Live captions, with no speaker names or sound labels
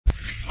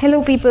Hello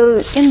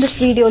people, in this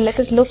video let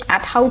us look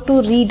at how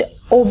to read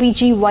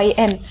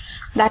OBGYN,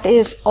 that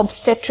is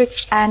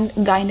Obstetrics and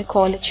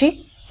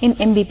Gynecology in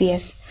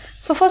MBBS.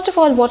 So first of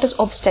all, what is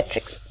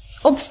obstetrics?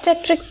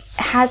 Obstetrics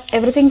has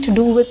everything to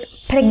do with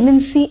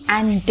pregnancy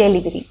and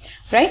delivery,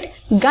 right?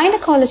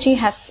 Gynecology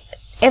has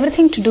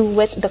everything to do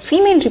with the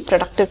female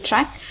reproductive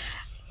tract.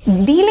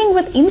 Dealing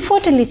with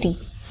infertility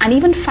and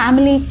even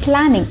family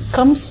planning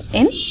comes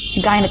in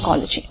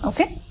gynecology,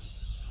 okay?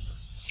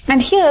 And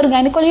here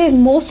gynecology is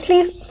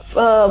mostly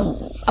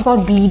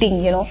about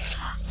bleeding,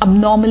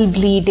 abnormal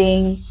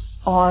bleeding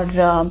or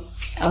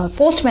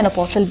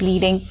postmenopausal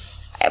bleeding,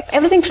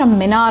 everything from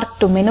menarche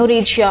to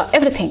menorrhagia,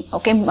 everything,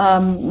 okay,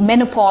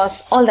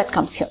 menopause, all that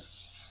comes here.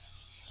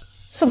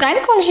 So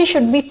gynecology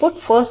should be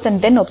put first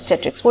and then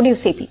obstetrics. What do you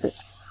say, people?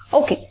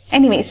 Okay,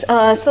 anyways,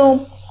 let us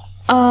look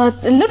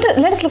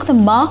at the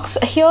marks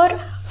here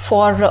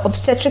for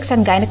obstetrics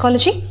and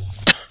gynecology.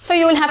 So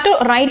you will have to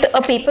write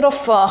a paper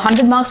of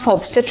 100 marks for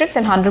obstetrics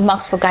and 100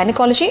 marks for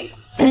gynecology.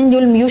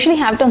 You'll usually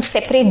have it on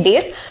separate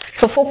days.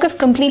 So focus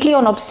completely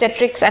on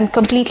obstetrics and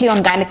completely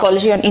on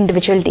gynecology on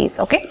individual days,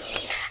 okay?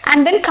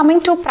 And then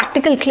coming to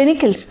practical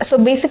clinicals. So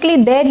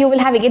basically there you will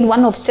have again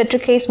one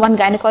obstetric case, one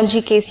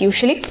gynecology case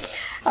usually.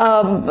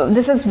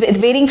 This is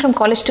varying from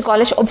college to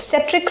college.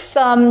 Obstetrics,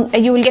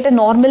 you will get a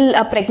normal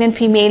pregnant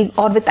female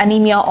or with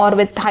anemia or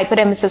with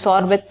hyperemesis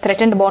or with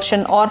threatened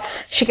abortion, or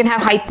she can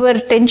have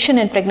hypertension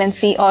in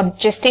pregnancy or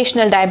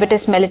gestational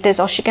diabetes mellitus,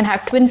 or she can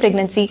have twin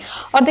pregnancy,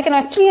 or they can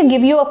actually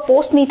give you a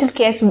postnatal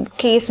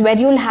case where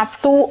you will have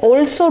to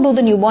also do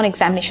the newborn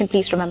examination.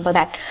 Please remember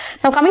that.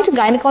 Now coming to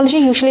gynecology,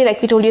 usually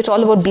like we told you, it's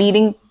all about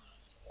bleeding,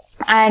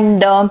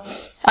 and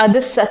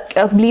this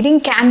bleeding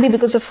can be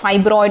because of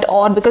fibroid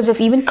or because of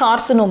even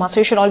carcinoma,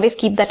 so you should always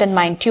keep that in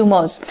mind.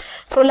 Tumors,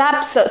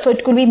 prolapse, so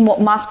it could be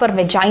mass per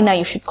vagina,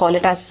 you should call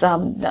it as,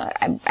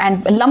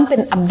 and lump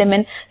in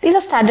abdomen. These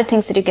are standard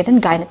things that you get in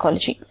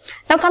gynecology.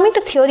 Now coming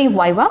to theory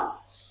viva,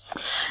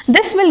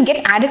 this will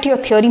get added to your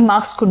theory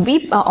marks, could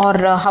be or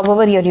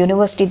however your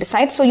university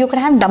decides. So you can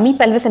have dummy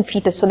pelvis and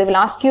fetus. So they will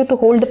ask you to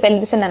hold the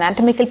pelvis in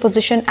anatomical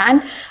position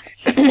and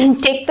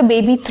take the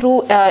baby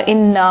through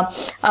in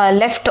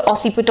left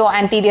occipito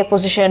anterior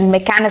position,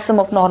 mechanism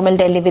of normal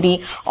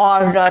delivery,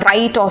 or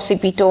right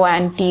occipito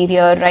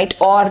anterior, right?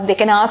 Or they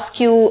can ask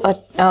you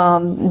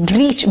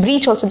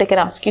breech also they can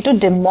ask you to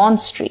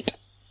demonstrate.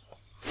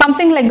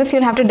 Something like this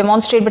you'll have to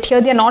demonstrate, but here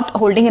they are not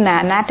holding an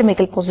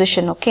anatomical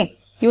position, okay?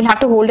 You will have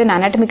to hold an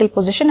anatomical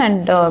position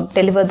and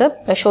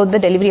show the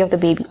delivery of the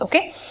baby,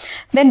 okay?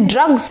 Then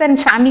drugs and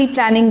family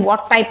planning,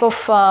 what type of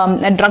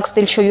drugs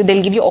they'll show you.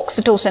 They'll give you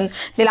oxytocin.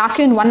 They'll ask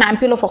you in 1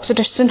 ampule of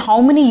oxytocin,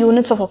 how many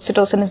units of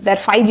oxytocin is there?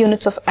 5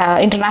 units of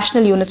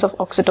international units of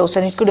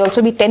oxytocin. It could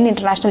also be 10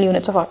 international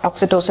units of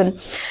oxytocin.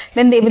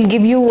 Then they will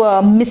give you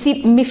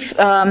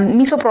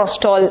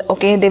misoprostol,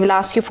 okay? They will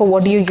ask you for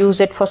what do you use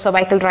it for,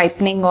 cervical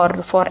ripening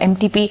or for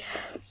MTP.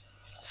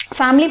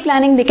 Family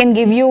planning, they can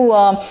give you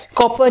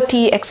copper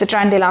tea,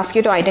 etc., and they'll ask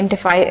you to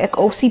identify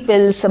OC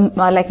pills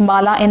like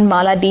Mala N,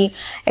 Mala D,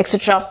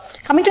 etc.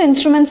 Coming to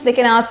instruments, they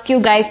can ask you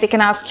guys, they can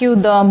ask you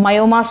the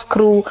myoma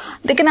screw,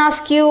 they can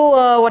ask you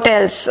what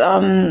else,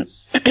 the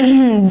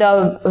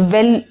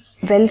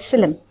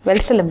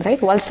Valsalem, right?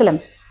 Valsalem.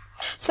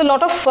 So a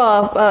lot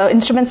of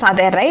instruments are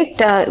there,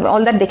 right?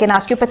 All that they can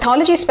ask you.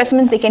 Pathology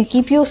specimens, they can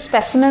keep you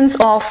specimens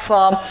of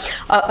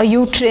a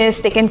uterus.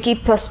 They can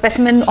keep a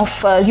specimen of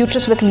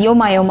uterus with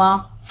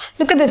leiomyoma.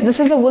 Look at this. This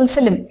is a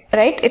Valsalem,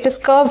 right? It is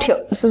curved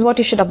here. This is what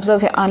you should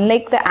observe here.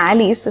 Unlike the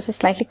alleys, this is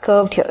slightly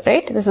curved here,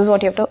 right? This is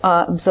what you have to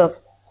observe.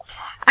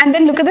 And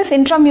then look at this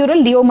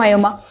intramural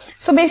leiomyoma.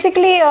 So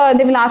basically,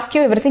 they will ask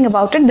you everything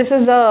about it. This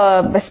is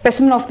a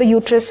specimen of the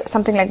uterus,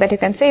 something like that. You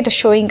can say it is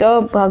showing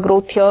a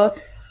growth here.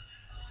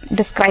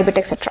 Describe it,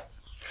 etc.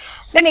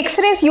 Then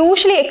X-rays,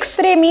 usually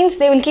X-ray means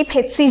they will keep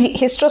HCG,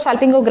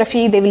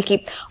 hysterosalpingography, they will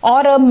keep,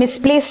 or a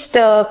misplaced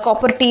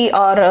copper T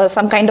or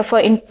some kind of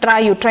a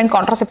intrauterine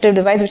contraceptive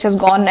device which has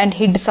gone and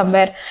hid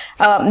somewhere.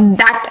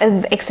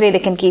 That X-ray they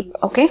can keep,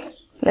 okay?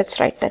 Let's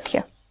write that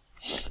here.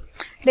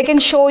 They can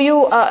show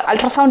you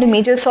ultrasound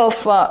images of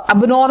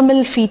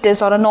abnormal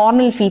fetus or a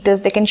normal fetus.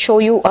 They can show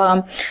you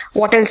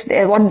what else?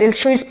 What they'll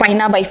show you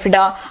spina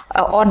bifida,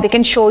 or they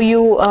can show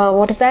you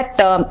what is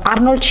that?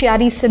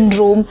 Arnold-Chiari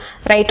syndrome,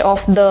 right?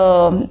 Of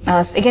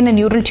the again a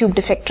neural tube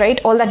defect, right?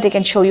 All that they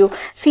can show you.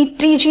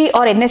 CTG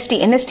or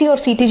NST or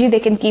CTG they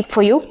can keep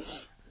for you.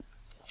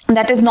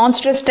 That is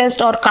non-stress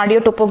test or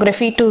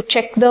cardiotopography to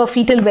check the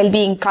fetal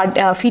well-being,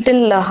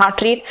 fetal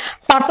heart rate.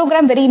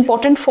 Partogram, very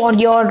important for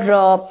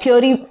your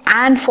theory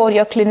and for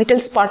your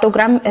clinicals.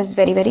 Partogram is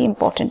very, very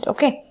important,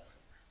 okay?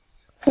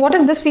 What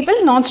is this, people?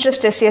 Non-stress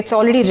test. It's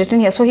already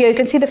written here. So here you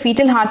can see the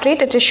fetal heart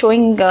rate. It is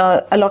showing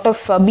a lot of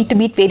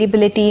beat-to-beat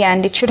variability,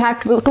 and it should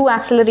have 2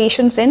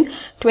 accelerations in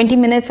 20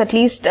 minutes at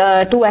least.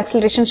 2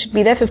 accelerations should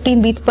be there,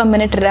 15 beats per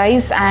minute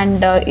rise,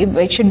 and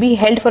it should be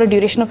held for a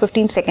duration of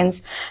 15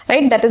 seconds.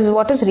 Right? That is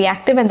what is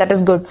reactive, and that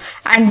is good.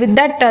 And with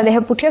that, they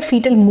have put here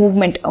fetal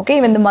movement.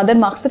 Okay, when the mother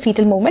marks the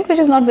fetal movement, which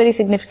is not very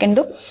significant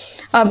though.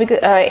 because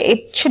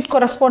it should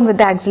correspond with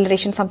the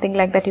acceleration, something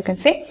like that you can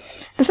say.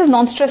 This is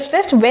non-stress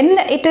test. When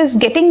it is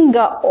getting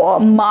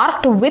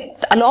marked with,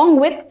 along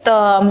with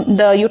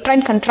the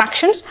uterine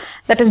contractions,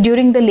 that is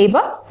during the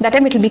labor, that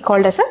time it will be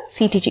called as a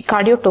CTG,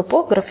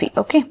 cardiotopography.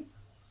 Okay.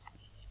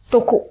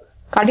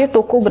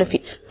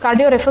 Cardiotocography.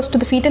 Cardio refers to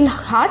the fetal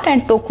heart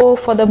and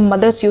toco for the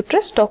mother's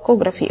uterus,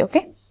 tocography.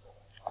 Okay.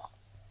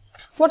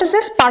 What is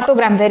this?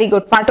 Partogram. Very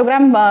good.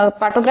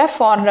 Partograph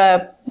for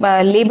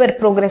labor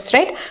progress,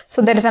 right?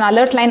 So there is an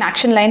alert line,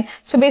 action line.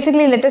 So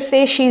basically, let us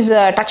say she's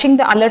touching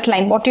the alert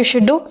line. What you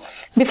should do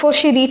before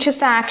she reaches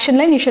the action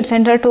line, you should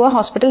send her to a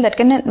hospital that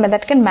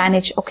can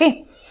manage.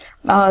 Okay,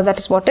 that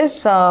is what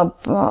is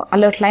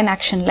alert line,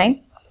 action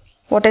line.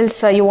 What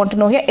else you want to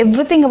know here?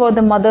 Everything about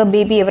the mother,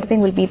 baby, everything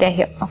will be there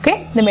here.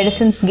 Okay, the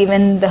medicines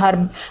given,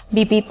 her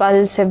BP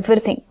pulse,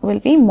 everything will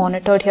be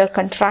monitored here.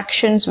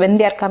 Contractions, when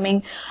they are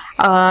coming,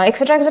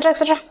 etc., etc.,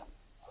 etc.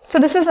 So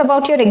this is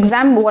about your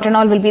exam, what and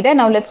all will be there.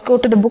 Now let's go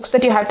to the books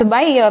that you have to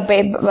buy.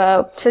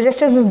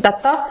 Suggested is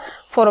Datta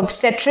for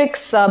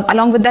obstetrics.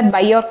 Along with that, buy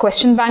your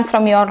question bank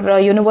from your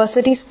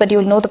university so that you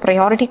will know the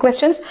priority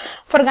questions.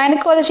 For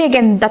gynecology,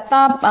 again,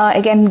 Datta,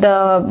 again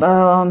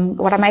the,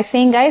 what am I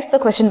saying guys? The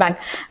question bank.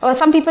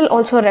 Some people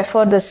also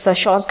refer this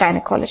Shaw's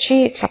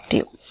Gynecology. It's up to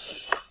you.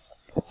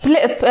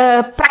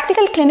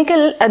 Practical,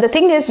 clinical, the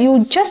thing is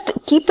you just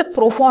keep the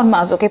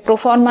proformas, okay?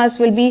 Proformas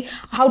will be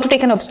how to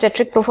take an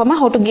obstetric proforma,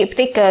 how to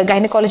take a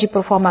gynecology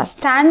proforma.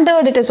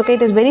 Standard, it is okay,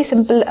 it is very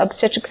simple,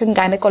 obstetrics and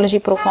gynecology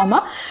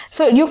proforma.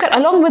 So you can,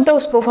 along with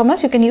those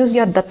proformas, you can use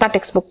your Datta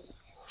textbook.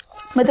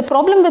 But the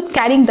problem with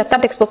carrying Datta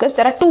textbook is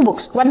there are two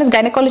books. One is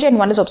gynecology and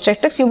one is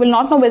obstetrics. You will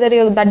not know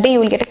whether that day you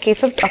will get a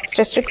case of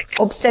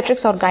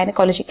obstetrics or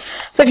gynecology.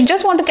 So if you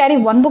just want to carry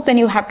one book, then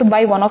you have to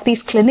buy one of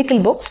these clinical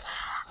books.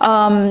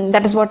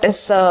 That is what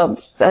is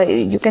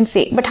you can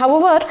say. But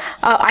however,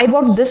 I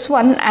bought this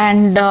one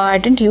and I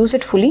didn't use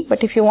it fully.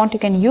 But if you want, you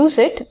can use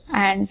it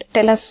and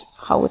tell us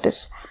how it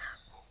is.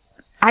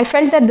 I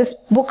felt that this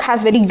book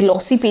has very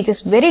glossy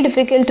pages. Very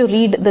difficult to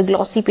read the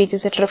glossy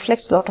pages. It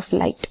reflects a lot of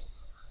light.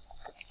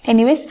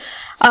 Anyways,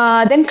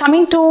 then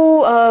coming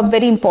to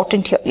very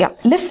important here. Yeah,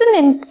 listen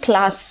in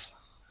class.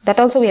 That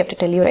also we have to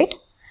tell you, right?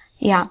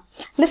 Yeah,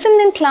 listen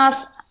in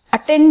class.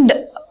 Attend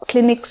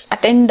clinics.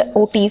 Attend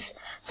OTs.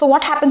 So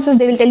what happens is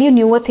they will tell you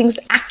newer things,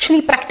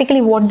 actually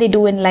practically what they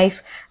do in life,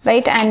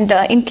 right? And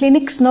in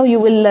clinics now you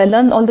will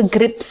learn all the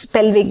grips,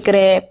 pelvic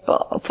grip,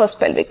 first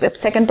pelvic grip,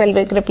 second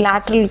pelvic grip,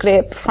 lateral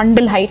grip,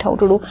 fundal height, how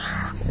to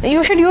do.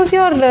 You should use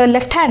your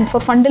left hand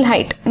for fundal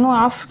height. You know,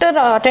 after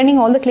attending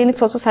all the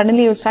clinics also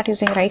suddenly you'll start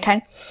using right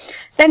hand.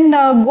 Then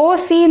go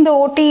see in the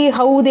OT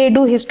how they do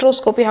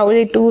hysteroscopy, how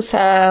they do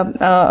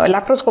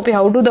laparoscopy,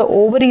 how do the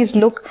ovaries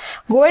look.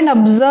 Go and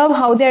observe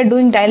how they are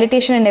doing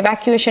dilatation and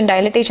evacuation,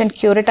 dilatation,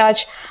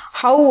 curettage,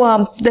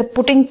 how they're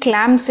putting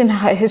clamps in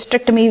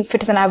hysterectomy. If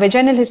it is an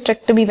vaginal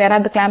hysterectomy, where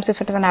are the clamps?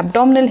 If it is an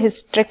abdominal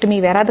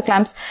hysterectomy, where are the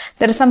clamps?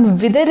 There is some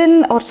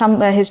Witherine or some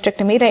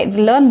hysterectomy, right?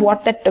 Learn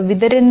what that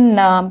Witherine,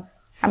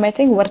 I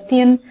think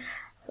Werthian,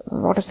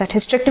 what is that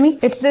hysterectomy?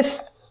 It's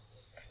this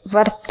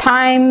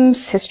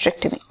Wertheim's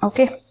hysterectomy.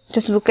 Okay,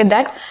 just look at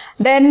that.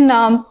 Then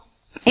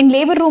in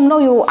labor room now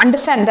you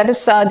understand that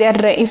is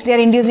if they are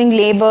inducing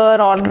labor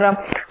or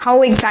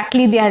how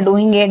exactly they are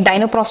doing it.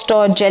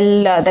 Dinoprostol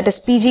gel, that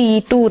is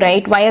PGE2,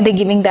 right? Why are they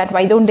giving that?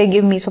 Why don't they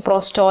give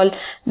misoprostol?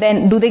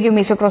 Then do they give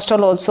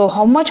misoprostol also?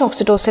 How much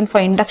oxytocin for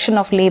induction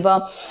of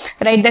labor,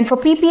 right? Then for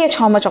PPH,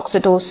 how much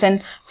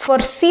oxytocin?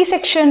 For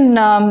C-section,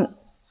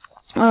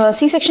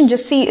 C-section,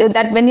 just see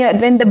that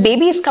when the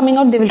baby is coming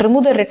out, they will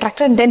remove the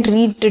retractor and then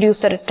reintroduce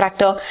the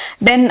retractor.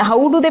 Then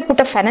how do they put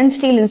a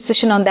phalansteal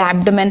incision on the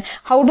abdomen?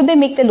 How do they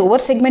make the lower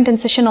segment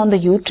incision on the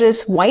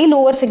uterus? Why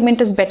lower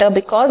segment is better?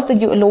 Because the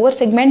lower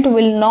segment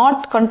will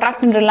not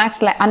contract and relax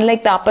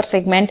unlike the upper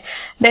segment.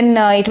 Then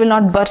it will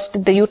not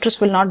burst. The uterus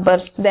will not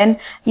burst. Then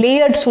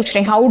layered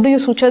suturing. How do you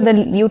suture the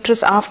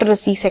uterus after a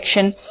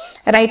C-section?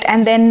 Right?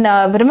 And then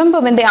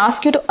remember when they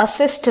ask you to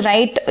assist,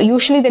 right?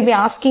 Usually they'll be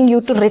asking you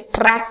to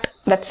retract.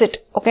 That's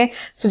it. Okay.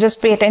 So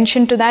just pay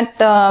attention to that.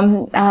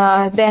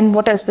 Then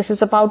what else? This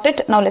is about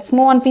it. Now let's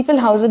move on, people.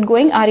 How's it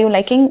going? Are you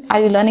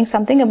learning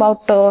something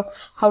about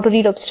how to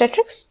read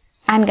obstetrics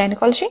and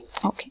gynecology?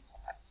 Okay.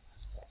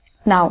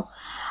 Now,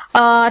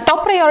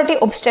 top priority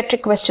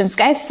obstetric questions,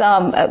 guys.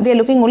 We are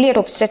looking only at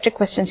obstetric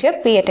questions here.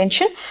 Pay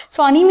attention.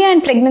 So anemia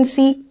and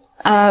pregnancy.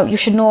 You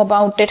should know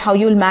about it, how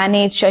you'll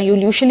manage.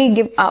 You'll usually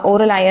give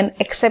oral iron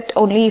except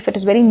only if it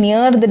is very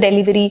near the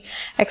delivery,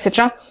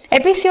 etc.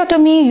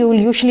 Episiotomy, you will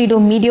usually do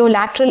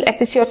mediolateral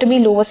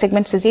episiotomy, lower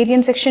segment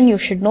cesarean section. You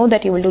should know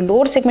that you will do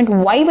lower segment.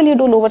 Why will you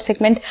do lower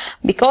segment?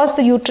 Because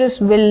the uterus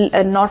will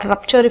not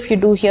rupture if you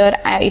do here.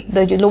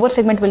 The lower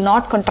segment will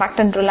not contract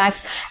and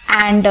relax.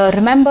 And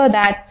remember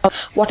that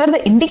what are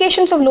the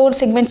indications of lower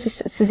segment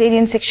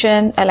cesarean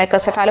section, like a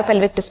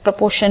cephalopelvic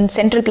disproportion,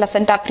 central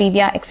placenta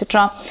previa,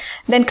 etc.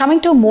 Then coming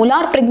to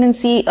molar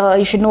pregnancy,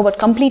 you should know about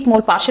complete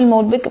mole, partial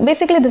mole.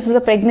 Basically, this is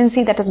a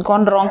pregnancy that has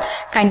gone wrong,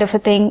 kind of a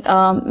thing.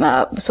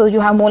 So So you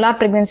have molar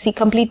pregnancy,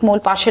 complete mole,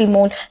 partial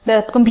mole.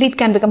 The complete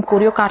can become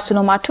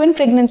choriocarcinoma. Twin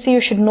pregnancy, you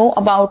should know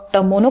about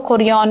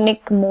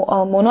monochorionic,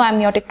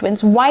 monoamniotic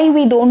twins. Why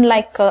we don't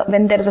like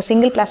when there is a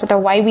single placenta,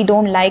 why we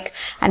don't like,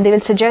 and they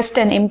will suggest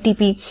an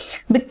MTP,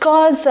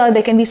 because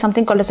there can be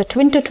something called as a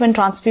twin-to-twin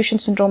transfusion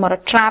syndrome or a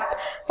trap.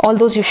 All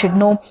those you should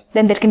know.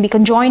 Then there can be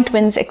conjoined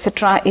twins,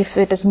 etc. if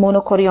it is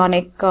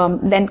monochorionic.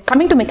 Then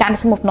coming to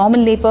mechanism of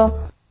normal labor.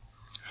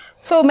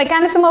 So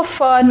mechanism of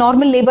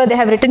normal labor, they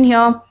have written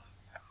here.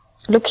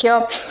 Look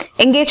here.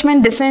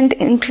 Engagement, descent,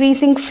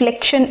 increasing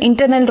flexion,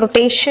 internal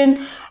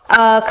rotation,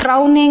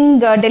 crowning,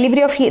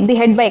 delivery of the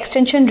head by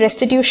extension,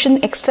 restitution,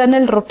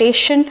 external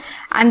rotation,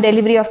 and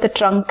delivery of the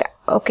trunk.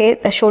 Okay,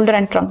 the shoulder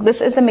and trunk. This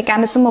is the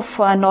mechanism of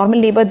normal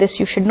labor. This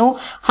you should know.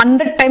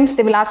 100 times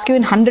they will ask you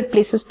in 100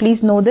 places.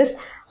 Please know this.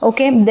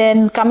 Okay,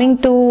 then coming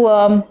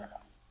back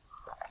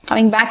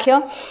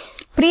here.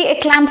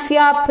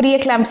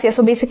 Preeclampsia.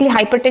 So basically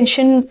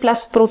hypertension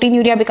plus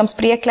proteinuria becomes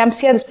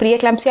preeclampsia. This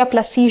preeclampsia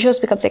plus seizures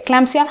becomes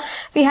eclampsia.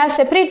 We have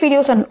separate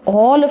videos on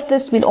all of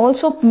this. We'll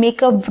also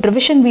make a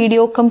revision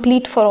video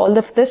complete for all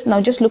of this. Now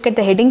just look at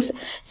the headings.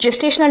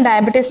 Gestational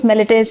diabetes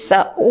mellitus,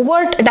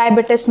 overt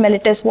diabetes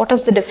mellitus. What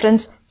is the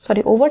difference?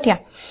 Sorry, overt, yeah.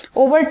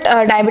 Overt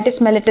diabetes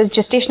mellitus,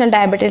 gestational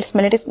diabetes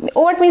mellitus.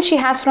 Overt means she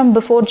has from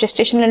before,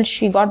 gestational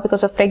she got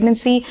because of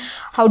pregnancy.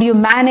 How do you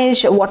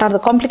manage? What are the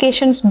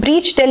complications?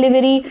 Breech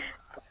delivery.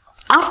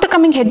 After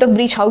coming head of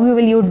breech, how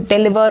will you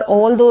deliver?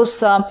 All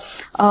those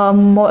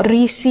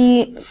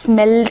Morrissey,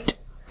 smelt,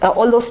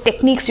 all those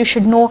techniques you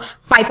should know.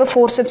 Piper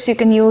forceps you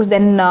can use.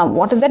 Then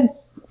what is that?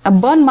 A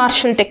Burn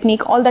Marshall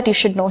technique. All that you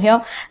should know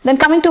here. Then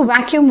coming to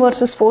vacuum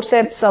versus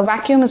forceps.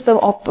 Vacuum is the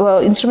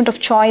instrument of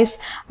choice.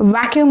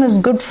 Vacuum is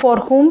good for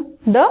whom?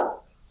 The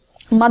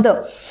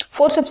mother.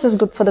 Forceps is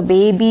good for the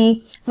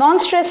baby.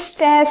 Non-stress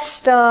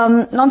test.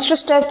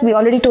 Non-stress test, we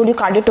already told you,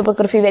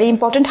 cardiotopography, very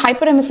important.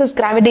 Hyperemesis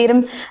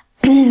gravidarum.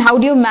 How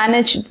do you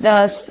manage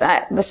the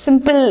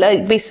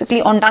simple,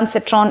 basically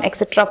ondansetron,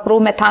 etc.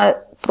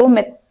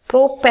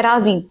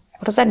 Properazine.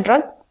 What is that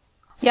drug?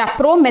 Yeah,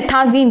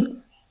 promethazine.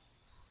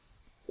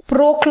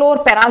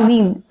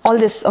 Prochlorperazine, all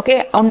this,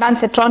 okay,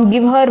 ondansetron.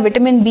 Give her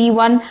vitamin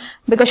B1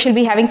 because she'll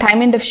be having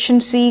thiamine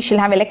deficiency, she'll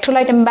have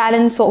electrolyte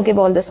imbalance, so give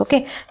all this,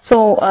 okay.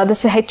 So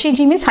this HEG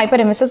means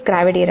hyperemesis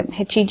gravidarum.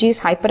 HEG is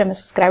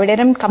hyperemesis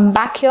gravidarum. Come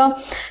back here.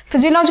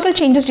 Physiological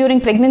changes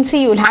during pregnancy,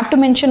 you will have to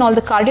mention all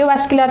the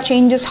cardiovascular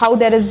changes, how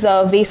there is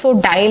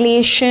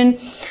vasodilation,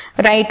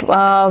 right,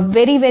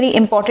 very, very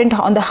important.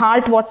 On the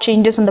heart, what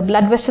changes, on the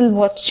blood vessel,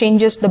 what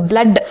changes, the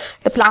blood,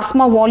 the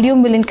plasma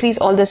volume will increase,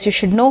 all this you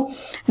should know.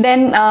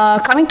 Then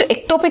coming to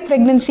ectopic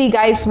pregnancy,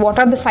 guys, what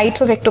are the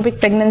sites of ectopic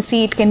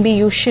pregnancy? It can be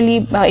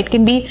usually, it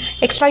can be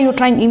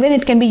extrauterine, even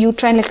it can be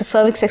uterine like the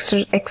cervix,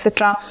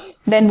 etc.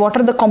 Then what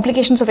are the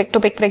complications of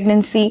ectopic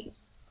pregnancy?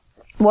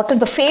 What is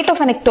the fate of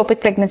an ectopic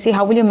pregnancy?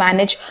 How will you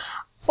manage?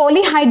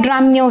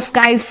 Polyhydramnios,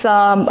 guys,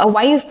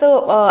 why is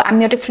the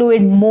amniotic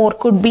fluid more?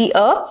 Could be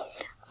a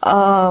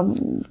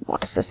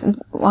what is this?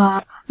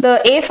 The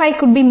AFI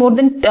could be more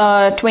than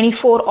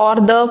 24, or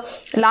the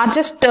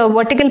largest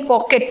vertical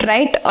pocket,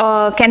 right,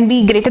 can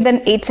be greater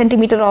than 8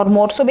 centimeter or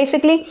more. So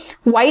basically,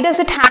 why does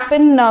it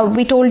happen?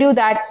 We told you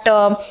that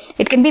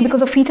it can be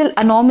because of fetal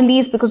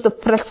anomalies, because the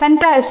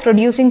placenta is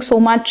producing so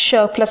much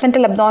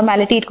placental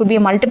abnormality. It could be a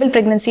multiple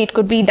pregnancy, it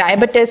could be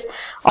diabetes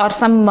or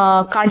some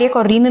cardiac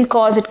or renal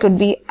cause. It could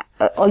be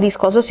all these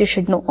causes you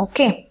should know,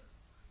 okay.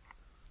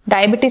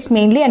 Diabetes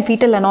mainly and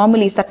fetal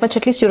anomalies, that much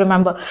at least you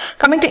remember.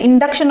 Coming to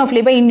induction of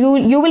labor,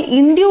 you will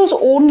induce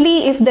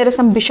only if there is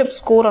some Bishop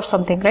score or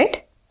something,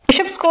 right?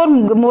 Bishop score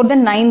more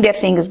than 9 they are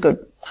saying is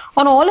good.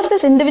 On all of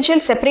this, individual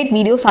separate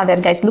videos are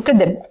there, guys. Look at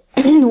them.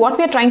 What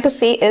we are trying to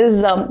say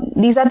is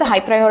these are the high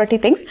priority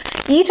things.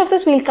 Each of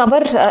this we'll cover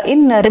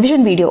in a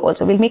revision video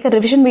also. We'll make a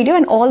revision video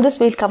and all this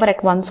we'll cover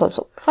at once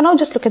also. For now,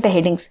 just look at the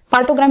headings.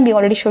 Partogram we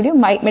already showed you.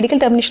 Medical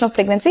termination of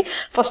pregnancy.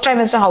 First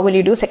trimester, how will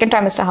you do? Second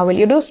trimester, how will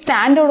you do?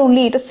 Standard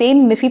only, it is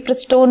same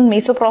mifepristone,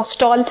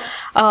 misoprostol,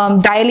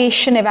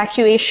 dilation,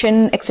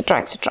 evacuation,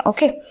 etc. etc.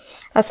 Okay.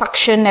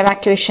 Suction,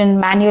 evacuation,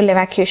 manual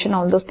evacuation,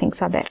 all those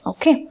things are there.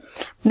 Okay.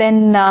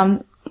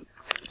 Then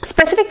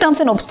specific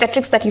terms in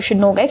obstetrics that you should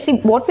know, guys. See,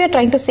 what we are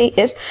trying to say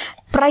is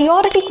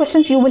priority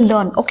questions you will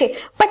learn, okay.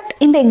 But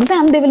in the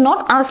exam, they will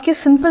not ask you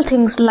simple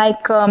things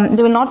like,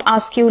 they will not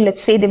ask you,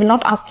 let's say, they will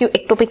not ask you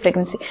ectopic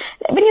pregnancy.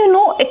 When you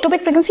know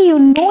ectopic pregnancy, you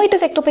know it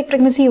is ectopic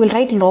pregnancy, you will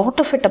write a lot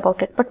of it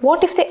about it. But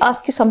what if they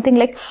ask you something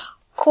like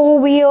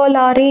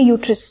coviolare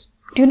uterus?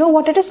 Do you know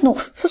what it is?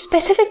 No. So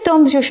specific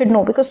terms you should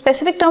know, because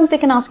specific terms they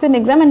can ask you in the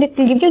exam and it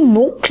will give you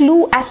no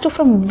clue as to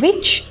from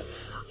which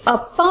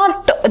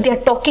part they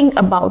are talking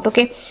about,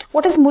 okay.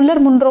 What is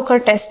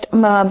Muller-Munrocher test?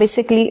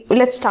 Basically,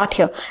 let's start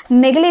here.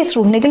 Naegele's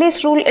rule.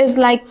 Naegele's rule is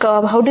like,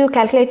 how do you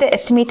calculate the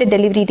estimated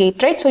delivery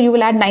date, right? So you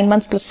will add 9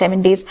 months plus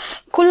 7 days.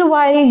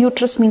 Coviolare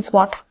uterus means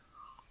what?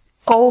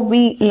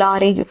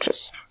 Coviolare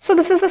uterus. So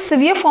this is a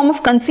severe form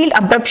of concealed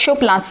abruptio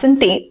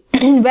placentae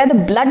where the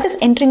blood is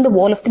entering the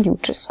wall of the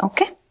uterus,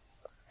 okay.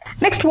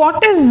 Next,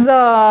 what is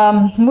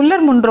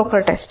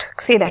Muller-Munrocher test?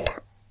 Say that.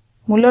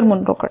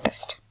 Muller-Munrocher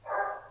test.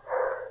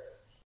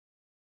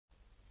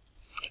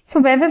 So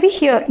where were we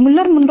here?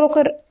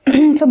 Muller-Munroker.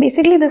 So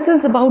basically this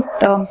is about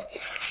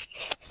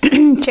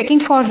checking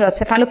for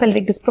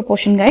cephalopelvic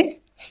disproportion, guys.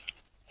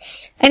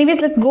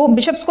 Anyways, let's go.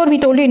 Bishop score, we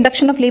told you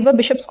induction of labor.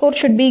 Bishop score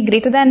should be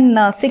greater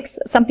than 6.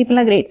 Some people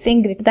are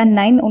saying greater than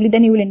 9. Only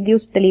then you will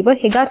induce the labor.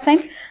 Hagar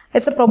sign,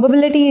 it's a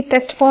probability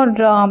test for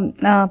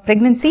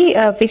pregnancy.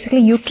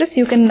 Basically uterus,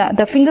 you can,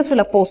 the fingers will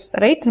oppose,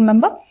 right?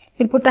 Remember?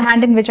 You'll put the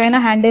hand in vagina,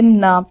 hand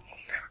in,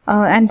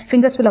 and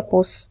fingers will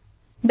oppose.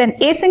 Then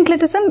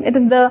asynclitism, it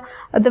is the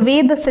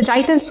way the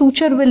sagittal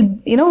suture will,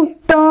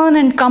 turn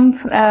and come,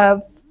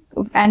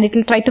 and it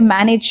will try to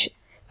manage.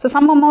 So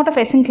some amount of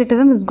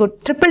asynclitism is good.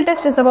 Triple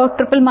test is about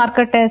triple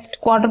marker test,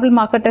 quadruple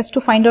marker test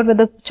to find out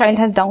whether the child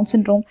has Down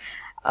syndrome.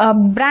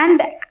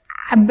 Brand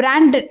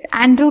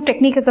Andrew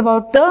technique is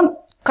about the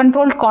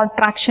controlled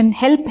contraction,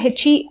 HELP,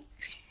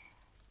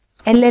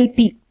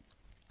 HE-LLP.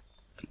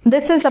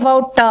 This is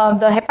about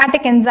the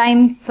hepatic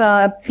enzymes,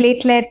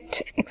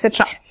 platelet,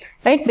 etc.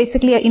 Right?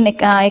 Basically in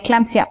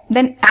eclampsia.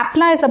 Then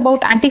APLA is about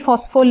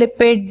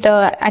antiphospholipid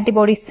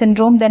antibody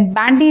syndrome. Then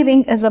Bandy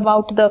ring is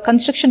about the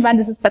constriction band.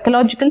 This is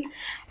pathological.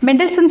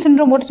 Mendelssohn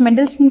syndrome. What is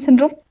Mendelssohn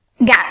syndrome?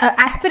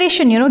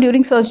 Aspiration,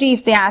 during surgery,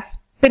 if they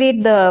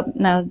aspirate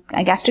the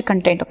gastric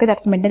content. Okay,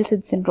 that's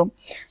Mendelssohn syndrome.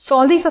 So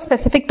all these are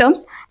specific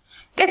terms.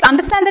 Guys,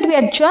 understand that we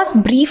are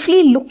just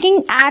briefly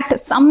looking at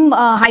some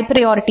high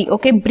priority.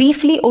 Okay,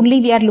 briefly only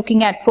we are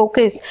looking at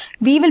focus.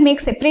 We will make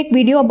separate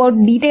video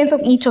about details of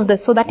each of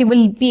this so that you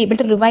will be able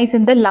to revise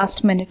in the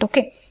last minute.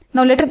 Okay.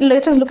 Now let us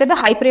look at the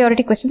high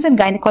priority questions in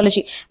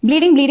gynecology.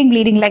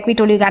 Bleeding, like we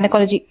told you,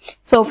 gynecology.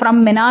 So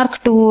from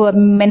menarche to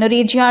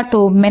menorrhagia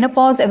to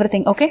menopause,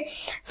 everything. Okay.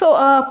 So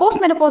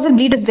postmenopausal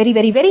bleed is very,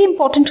 very, very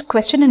important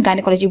question in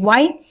gynecology.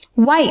 Why?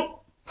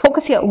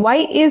 Focus here. Why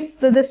is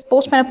this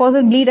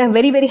postmenopausal bleed a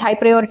very, very high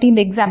priority in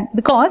the exam?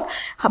 Because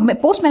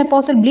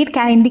postmenopausal bleed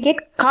can indicate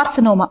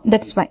carcinoma.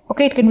 That's why.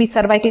 Okay, it can be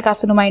cervical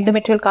carcinoma,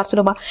 endometrial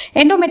carcinoma.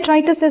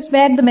 Endometritis is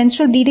where the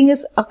menstrual bleeding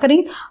is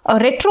occurring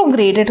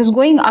retrograde. It is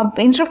going up.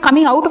 Instead of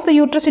coming out of the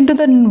uterus into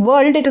the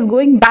world, it is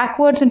going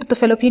backwards into the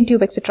fallopian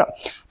tube, etc.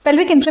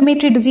 Pelvic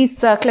inflammatory disease,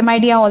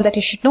 chlamydia, all that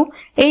you should know.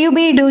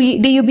 AUB,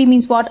 DUB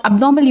means what?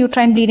 Abnormal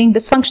uterine bleeding,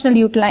 dysfunctional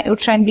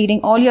uterine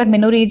bleeding, all your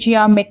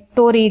menorrhagia,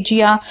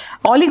 metorrhagia,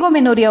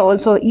 oligomenorrhea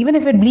also. Even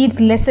if it bleeds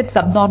less, it's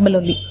abnormal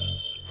only.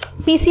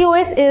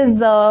 PCOS is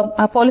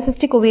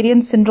polycystic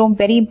ovarian syndrome,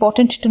 very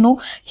important to know.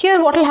 Here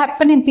what will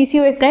happen in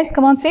PCOS, guys?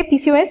 Come on, say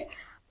PCOS.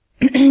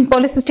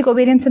 Polycystic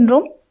ovarian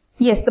syndrome.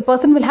 Yes, the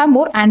person will have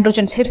more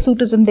androgens,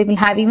 hirsutism, they will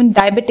have even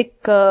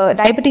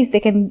diabetes they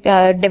can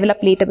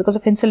develop later because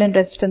of insulin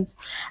resistance.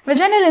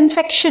 Vaginal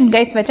infection,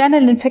 guys,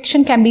 vaginal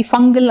infection can be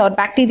fungal or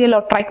bacterial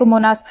or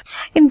trichomonas.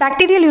 In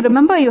bacterial, you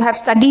remember you have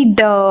studied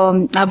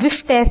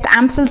WIF test,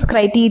 Amsel's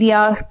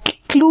criteria,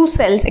 clue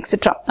cells,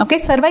 etc. Okay,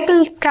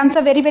 cervical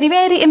cancer, very, very,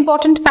 very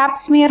important. Pap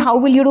smear, how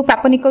will you do?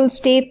 Papa-Nichols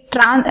tape,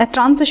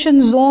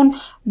 transition zone,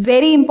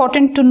 very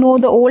important to know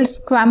the old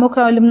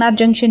squamocolumnar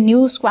junction,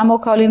 new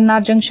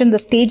squamocolumnar junction, the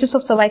stages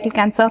of cervical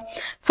cancer.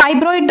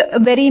 Fibroid,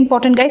 very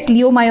important, guys.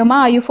 Leiomyoma,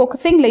 are you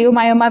focusing?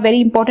 Leiomyoma,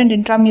 very important.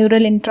 Intramural,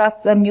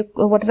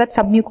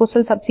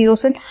 submucosal,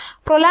 subserosal.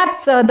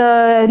 Prolapse,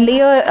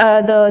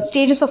 the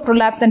stages of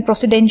prolapse, then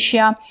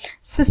procedentia,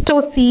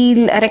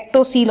 cystocele,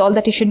 rectocele, all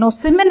that you should know.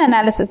 Semen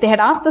analysis, they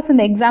had asked this in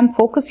the exam.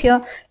 Focus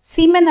here.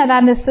 Semen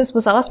analysis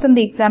was asked in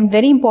the exam.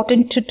 Very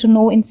important to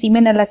know in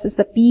semen analysis,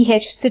 the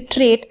pH,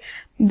 citrate.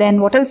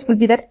 Then what else will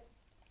be there?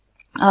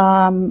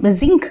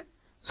 Zinc.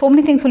 So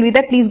many things will be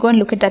there. Please go and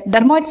look at that.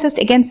 Dermoid cyst,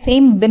 again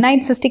same,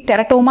 benign cystic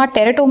teratoma.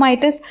 Teratoma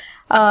it is.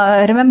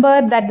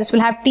 Remember that this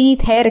will have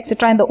teeth, hair,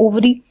 etc. in the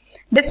ovary.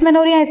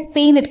 Dysmenorrhea is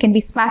pain. It can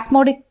be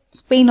spasmodic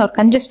pain or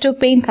congestive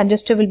pain.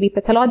 Congestive will be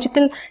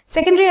pathological.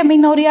 Secondary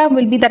amenorrhea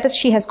will be that is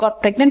she has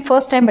got pregnant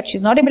first time but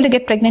she's not able to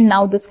get pregnant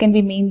now. This can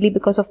be mainly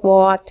because of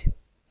what?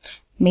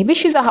 Maybe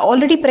she's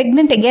already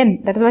pregnant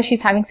again. That is why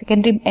she's having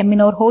secondary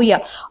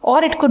amenorrhea.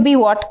 Or it could be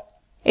what?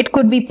 It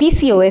could be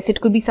PCOS, it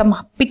could be some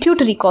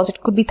pituitary cause,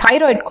 it could be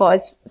thyroid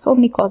cause. So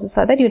many causes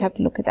are there, you'll have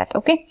to look at that,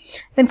 okay?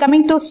 Then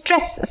coming to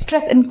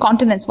stress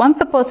incontinence.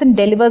 Once a person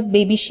delivers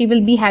baby, she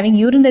will be having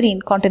urinary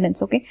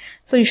incontinence, okay?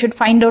 So you should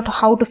find out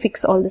how to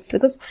fix all this,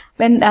 because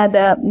when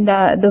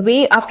the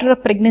way after a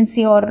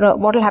pregnancy or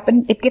what will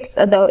happen, it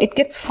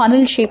gets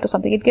funnel shaped or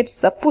something, it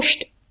gets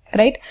pushed.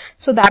 Right?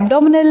 So the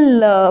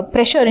abdominal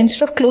pressure,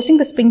 instead of closing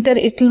the sphincter,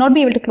 it will not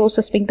be able to close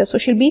the sphincter. So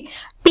she'll be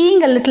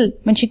peeing a little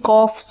when she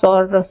coughs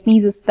or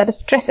sneezes. That is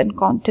stress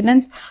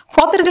incontinence.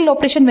 Fothergill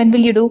operation, when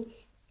will you do?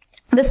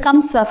 This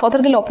comes,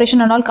 Fothergill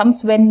operation and all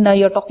comes when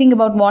you're talking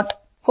about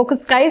what?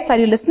 Focus, guys, are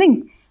you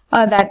listening?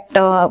 That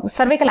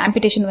cervical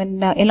amputation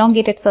when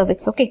elongated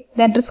cervix, okay?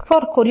 Then risk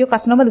for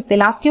choriocarcinoma, this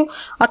they'll ask you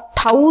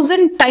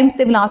 1,000 times,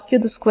 they will ask you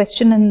this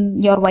question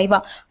in your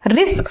viva.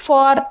 Risk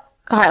for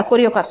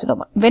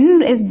choriocarcinoma.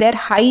 When is there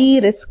high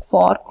risk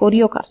for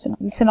choriocarcinoma?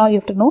 This and all you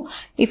have to know.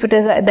 If it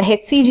is the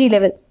HCG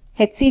level,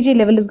 HCG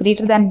level is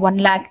greater than 1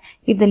 lakh,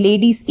 if the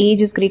lady's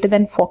age is greater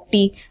than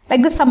 40,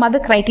 like this, some other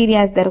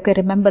criteria is there, okay,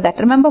 remember that.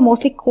 Remember,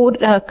 mostly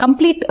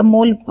complete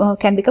mole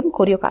can become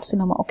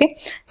choriocarcinoma, okay.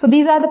 So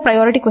these are the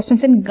priority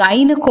questions in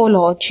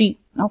gynecology,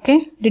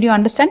 okay. Did you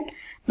understand?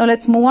 Now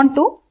let's move on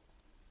to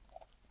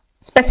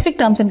specific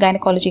terms in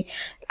gynecology.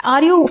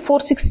 RU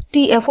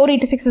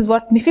 486 is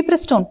what?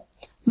 Mifepristone.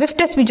 VIF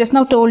test, we just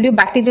now told you,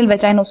 bacterial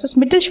vaginosis.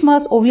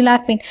 Mittelschmerz, ovular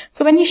pain.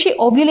 So when she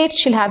ovulates,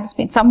 she'll have this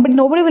pain.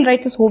 Nobody will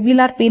write this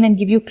ovular pain and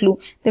give you clue.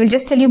 They will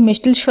just tell you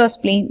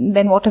Mittelschmerz pain.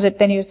 Then what is it?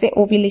 Then you say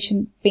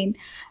ovulation pain.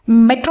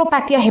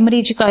 Metropathia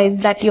hemorrhagica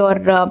is that your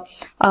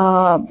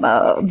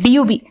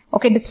DUB,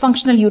 okay,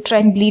 dysfunctional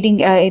uterine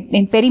bleeding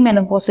in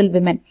perimenopausal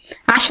women.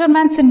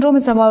 Asherman syndrome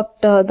is about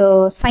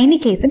the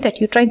synechiae, isn't it?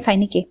 Uterine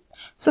synechiae.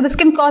 So this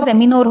can cause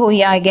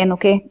amenorrhea again,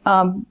 okay,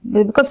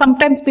 because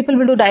sometimes people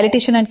will do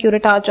dilatation and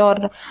curettage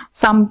or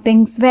some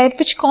things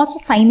which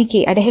causes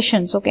synechiae,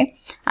 adhesions, okay.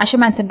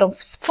 Asherman syndrome.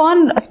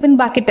 Fern spin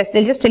bucket test,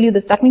 they'll just tell you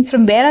this. That means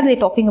from where are they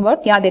talking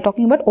about? Yeah, they're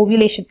talking about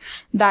ovulation.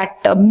 That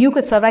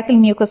mucus, cervical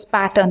mucus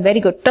pattern, very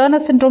good. Turner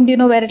syndrome, do you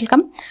know where it will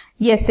come?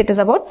 Yes, it is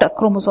about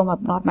chromosome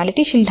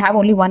abnormality. She'll have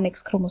only one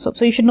X chromosome.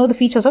 So you should know the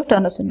features of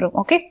Turner syndrome,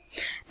 okay.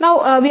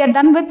 Now we are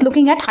done with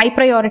looking at high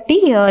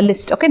priority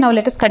list, okay. Now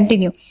let us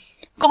continue.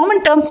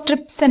 Common terms,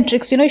 tips and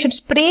tricks. You should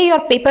spray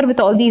your paper with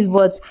all these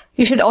words.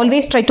 You should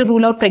always try to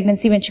rule out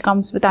pregnancy when she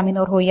comes with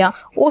amenorrhea.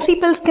 OC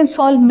pills can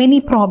solve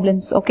many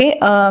problems, okay?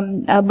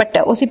 But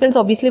OC pills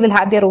obviously will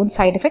have their own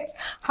side effects.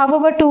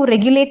 However, to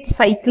regulate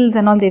cycles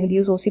and all, they will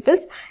use OC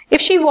pills.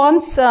 If she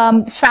wants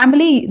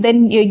family,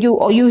 then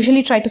you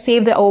usually try to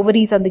save the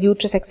ovaries and the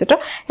uterus, etc.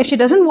 If she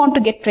doesn't want to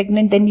get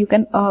pregnant, then you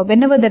can,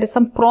 whenever there is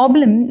some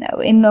problem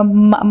in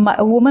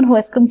a woman who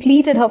has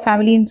completed her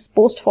family in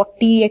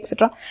post-40,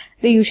 etc.,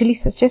 they usually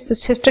suggest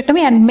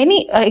hysterectomy, and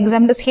many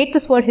examiners hate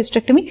this word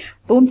hysterectomy.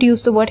 Don't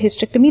use the word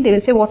hysterectomy. They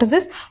will say, what is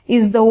this?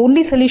 Is the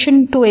only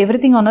solution to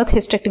everything on earth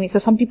hysterectomy. So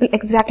some people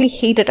exactly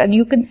hate it, and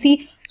you can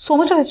see so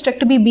much of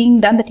hysterectomy being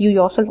done that you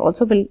yourself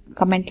also will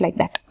comment like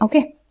that.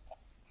 Okay.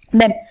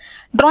 Then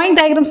drawing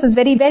diagrams is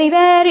very, very,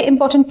 very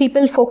important.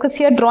 People focus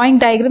here. Drawing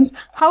diagrams.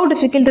 How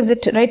difficult is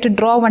it, right, to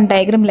draw one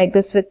diagram like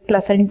this with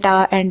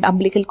placenta and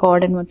umbilical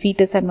cord and one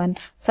fetus and one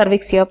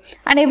cervix here,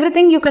 and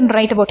everything you can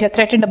write about your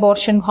threatened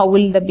abortion. How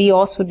will the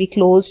os will be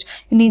closed?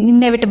 In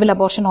inevitable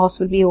abortion, os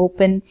will be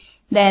open.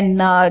 Then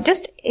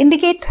just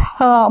indicate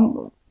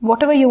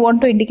whatever you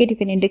want to indicate, you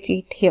can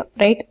indicate here,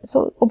 right?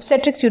 So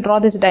obstetrics, you draw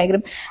this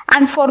diagram.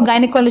 And for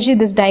gynecology,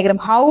 this diagram.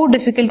 How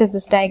difficult is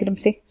this diagram?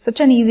 Say, such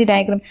an easy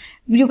diagram.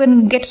 You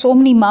can get so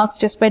many marks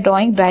just by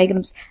drawing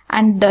diagrams.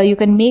 And you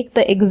can make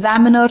the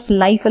examiner's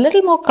life a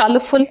little more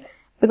colorful,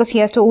 because he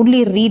has to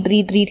only read.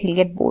 He'll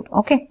get bored.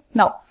 Okay.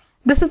 Now,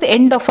 this is the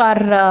end of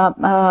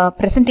our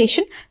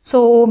presentation.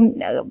 So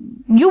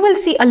you will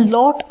see a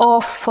lot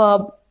of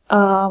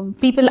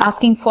people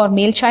asking for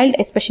male child,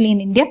 especially in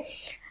India.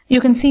 You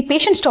can see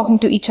patients talking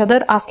to each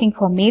other, asking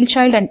for male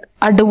child, and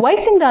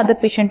advising the other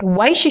patient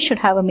why she should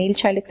have a male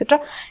child, etc.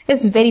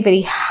 is very,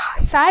 very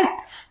sad.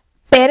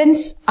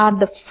 Parents are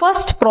the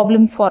first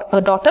problem for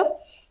a daughter,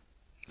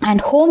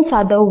 and homes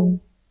are the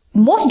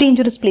most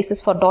dangerous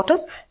places for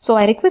daughters. So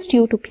I request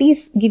you to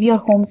please give your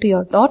home to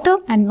your daughter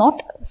and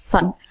not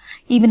son.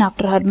 Even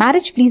after her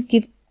marriage, please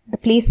give the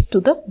place to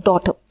the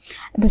daughter.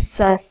 This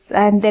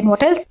and then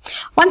what else?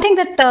 One thing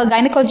that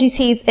gynecology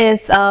says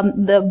is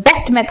the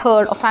best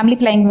method of family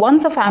planning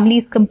once a family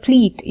is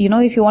complete.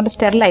 If you want to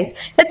sterilize,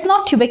 it's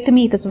not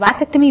tubectomy, it is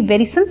vasectomy.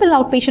 Very simple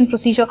outpatient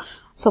procedure.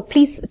 So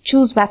please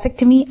choose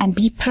vasectomy and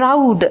be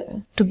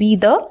proud to be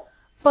the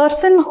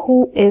person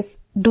who is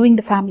doing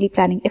the family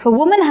planning. If a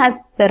woman has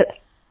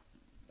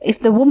if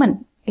the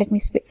woman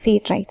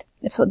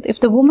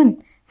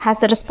has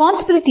the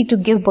responsibility to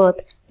give birth,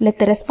 let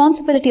the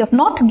responsibility of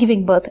not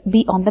giving birth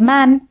be on the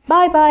man.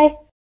 Bye bye.